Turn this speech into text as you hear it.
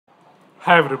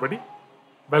Hi everybody,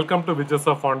 welcome to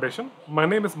Vijasa Foundation. My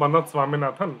name is Manat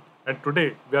Swaminathan and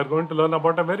today we are going to learn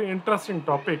about a very interesting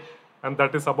topic and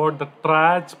that is about the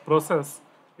triage process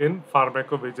in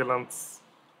pharmacovigilance.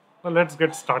 Now let's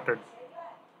get started.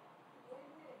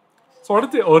 So what is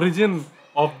the origin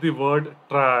of the word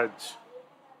triage?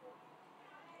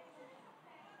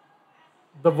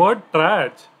 The word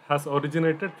triage has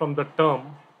originated from the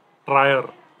term trier,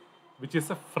 which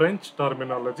is a French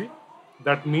terminology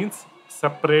that means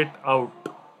separate out.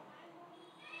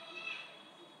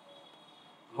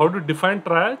 How to define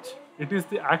triage? It is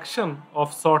the action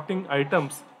of sorting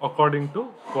items according to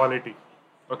quality.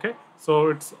 Okay, so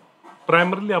it's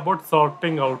primarily about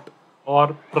sorting out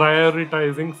or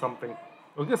prioritizing something.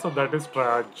 Okay, so that is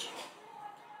triage.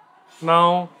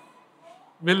 Now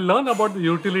we'll learn about the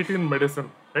utility in medicine,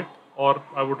 right? Or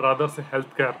I would rather say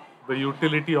healthcare. The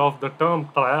utility of the term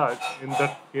triage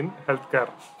in healthcare.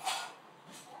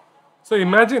 So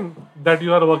imagine that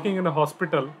you are working in a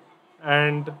hospital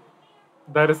and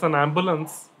there is an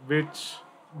ambulance which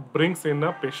brings in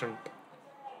a patient.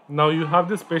 Now you have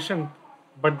this patient,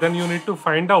 but then you need to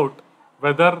find out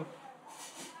whether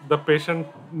the patient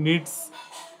needs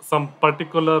some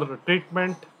particular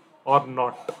treatment or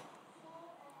not.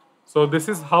 So this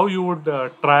is how you would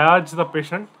triage the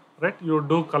patient, right? You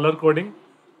do color coding.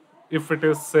 If it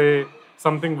is say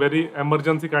something very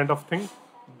emergency kind of thing,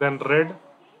 then red,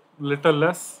 little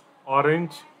less,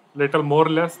 orange, little more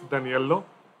less than yellow,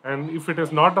 and if it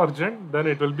is not urgent, then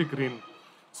it will be green.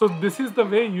 So this is the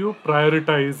way you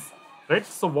prioritize, right?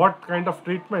 So what kind of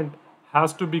treatment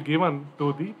has to be given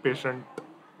to the patient?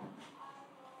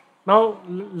 Now,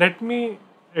 let me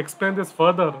explain this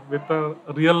further with a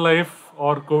real life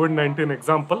or COVID 19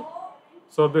 example.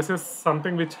 So, this is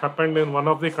something which happened in one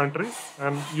of the countries,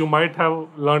 and you might have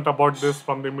learnt about this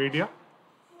from the media,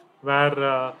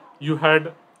 where you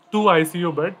had two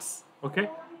ICU beds, okay,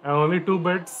 and only two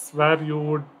beds where you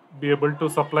would be able to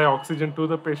supply oxygen to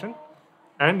the patient,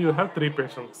 and you have three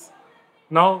patients.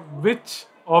 Now, which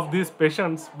of these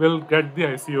patients will get the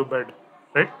ICU bed,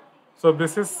 right? So,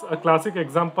 this is a classic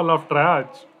example of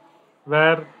triage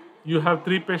where you have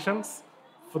three patients.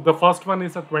 The first one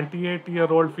is a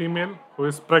 28-year-old female who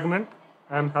is pregnant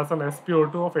and has an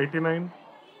SpO2 of 89.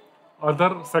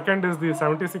 Other second is the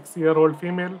 76-year-old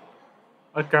female,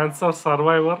 a cancer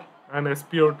survivor, and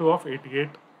SpO2 of 88.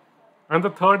 And the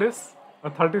third is a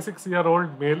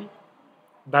 36-year-old male,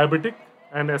 diabetic,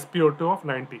 and SpO2 of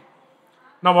 90.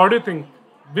 Now, what do you think?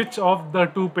 Which of the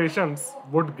two patients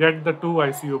would get the two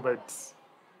ICU beds?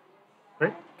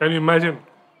 Right? Can you imagine?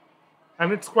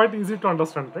 And it's quite easy to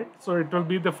understand, right? So it will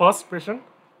be the first patient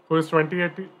who is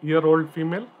 28-year-old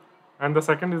female, and the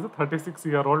second is a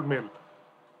 36-year-old male.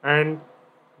 And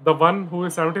the one who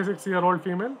is 76-year-old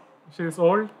female, she is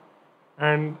old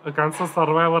and a cancer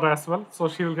survivor as well, so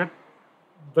she will get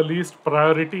the least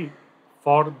priority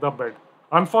for the bed.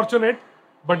 Unfortunate,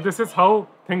 but this is how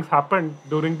things happened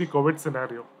during the COVID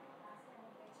scenario.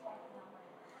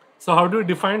 So, how do you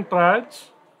define triage?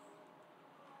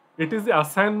 It is the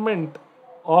assignment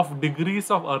of degrees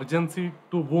of urgency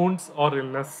to wounds or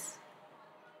illness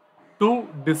to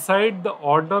decide the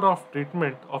order of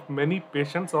treatment of many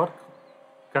patients or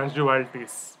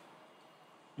casualties.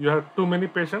 You have too many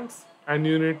patients and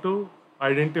you need to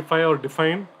identify or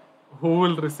define who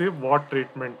will receive what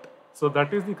treatment. So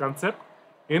that is the concept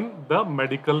in the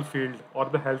medical field or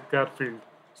the healthcare field.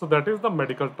 So that is the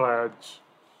medical triage.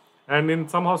 And in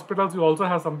some hospitals, you also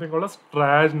have something called as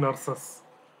triage nurses.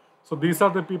 So these are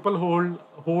the people who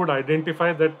would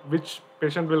identify that which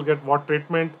patient will get what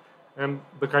treatment and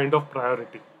the kind of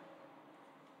priority.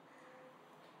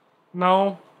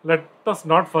 Now, let us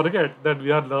not forget that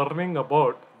we are learning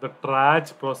about the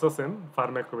triage process in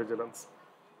pharmacovigilance.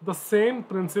 The same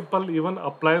principle even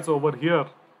applies over here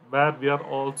where we are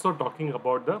also talking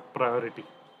about the priority.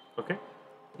 Okay.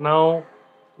 Now,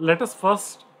 let us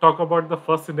first talk about the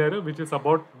first scenario, which is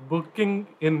about booking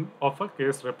in of a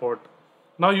case report.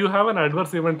 Now, you have an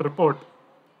adverse event report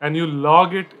and you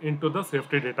log it into the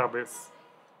safety database.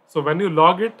 So, when you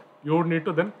log it, you would need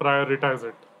to then prioritize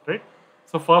it, right?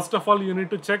 So, first of all, you need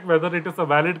to check whether it is a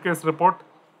valid case report.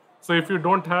 So, if you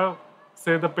don't have,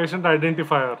 say, the patient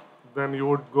identifier, then you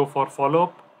would go for follow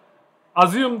up.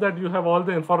 Assume that you have all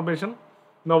the information.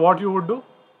 Now, what you would do?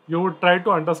 You would try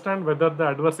to understand whether the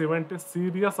adverse event is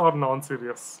serious or non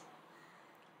serious.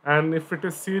 And if it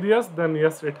is serious, then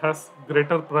yes, it has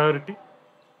greater priority.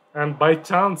 And by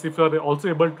chance, if you are also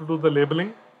able to do the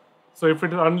labeling, so if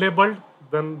it is unlabeled,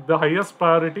 then the highest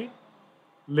priority,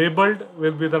 labeled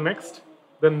will be the next,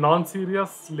 then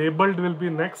non-serious labeled will be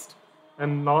next,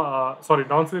 and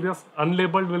non-serious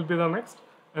unlabeled will be the next,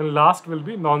 and last will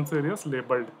be non-serious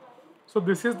labeled. So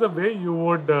this is the way you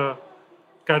would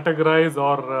categorize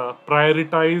or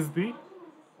prioritize the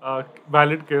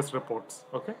valid case reports.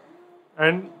 Okay,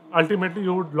 and ultimately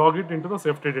you would log it into the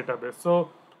safety database. So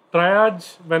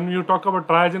triage, when you talk about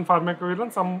triage in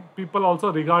pharmacovigilance, some people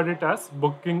also regard it as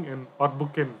booking in or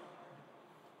book in.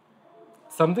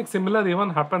 Something similar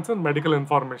even happens in medical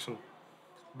information,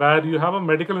 where you have a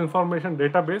medical information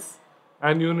database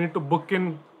and you need to book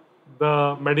in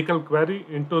the medical query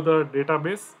into the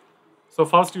database. So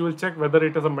first you will check whether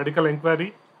it is a medical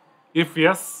inquiry. If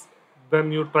yes,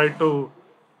 then you try to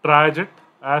triage it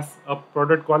as a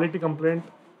product quality complaint,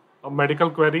 a medical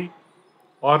query,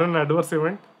 or an adverse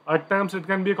event. At times it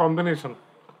can be a combination.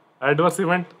 Adverse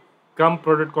event come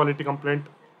product quality complaint,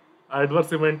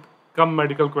 adverse event come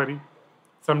medical query.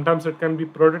 Sometimes it can be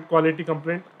product quality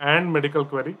complaint and medical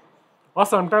query, or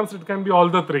sometimes it can be all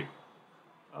the three.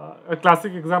 A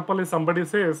classic example is somebody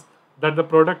says that the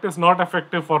product is not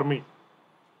effective for me,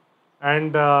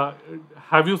 and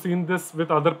have you seen this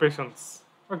with other patients?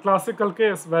 A classical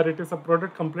case where it is a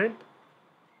product complaint,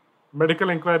 medical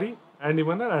inquiry, and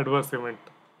even an adverse event.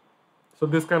 So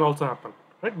this can also happen,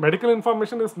 right? Medical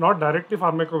information is not directly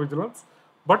pharmacovigilance,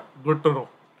 but good to know,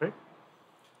 right?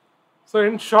 So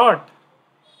in short,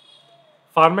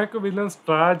 pharmacovigilance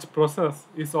triage process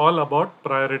is all about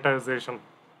prioritization.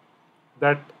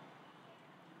 That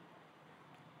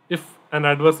if an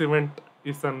adverse event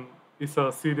is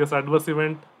a serious adverse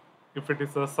event, if it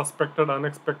is a suspected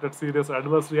unexpected serious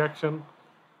adverse reaction,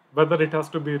 whether it has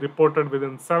to be reported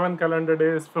within 7 calendar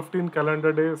days, 15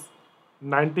 calendar days,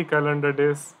 90 calendar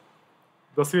days,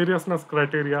 the seriousness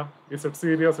criteria, is it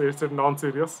serious or is it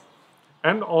non-serious,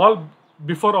 and all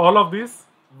before all of these,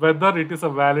 whether it is a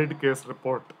valid case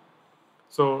report.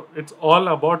 So it's all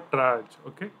about triage.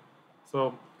 Okay,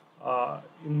 so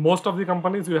in most of the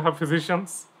companies you have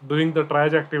physicians doing the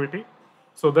triage activity,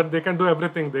 so that they can do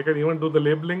everything. They can even do the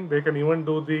labeling, they can even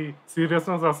do the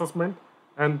seriousness assessment,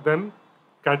 and then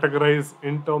categorize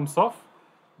in terms of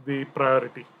the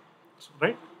priority,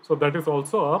 right? So that is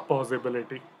also a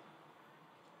possibility.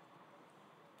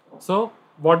 So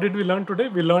what did we learn today?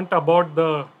 We learned about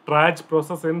the triage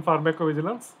process in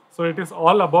pharmacovigilance. So it is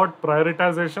all about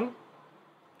prioritization,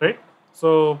 right?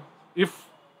 So if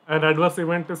an adverse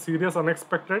event is serious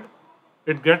unexpected,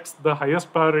 it gets the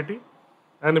highest priority,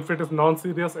 and if it is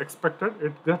non-serious expected,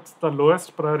 it gets the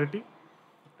lowest priority.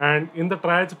 And in the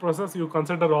triage process, you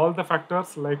consider all the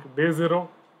factors like day zero,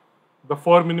 the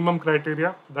 4 minimum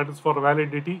criteria, that is for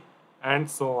validity, and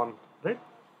so on, right?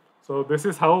 So this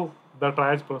is how the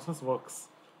triage process works.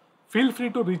 Feel free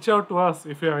to reach out to us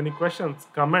if you have any questions,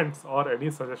 comments, or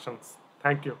any suggestions.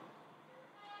 Thank you.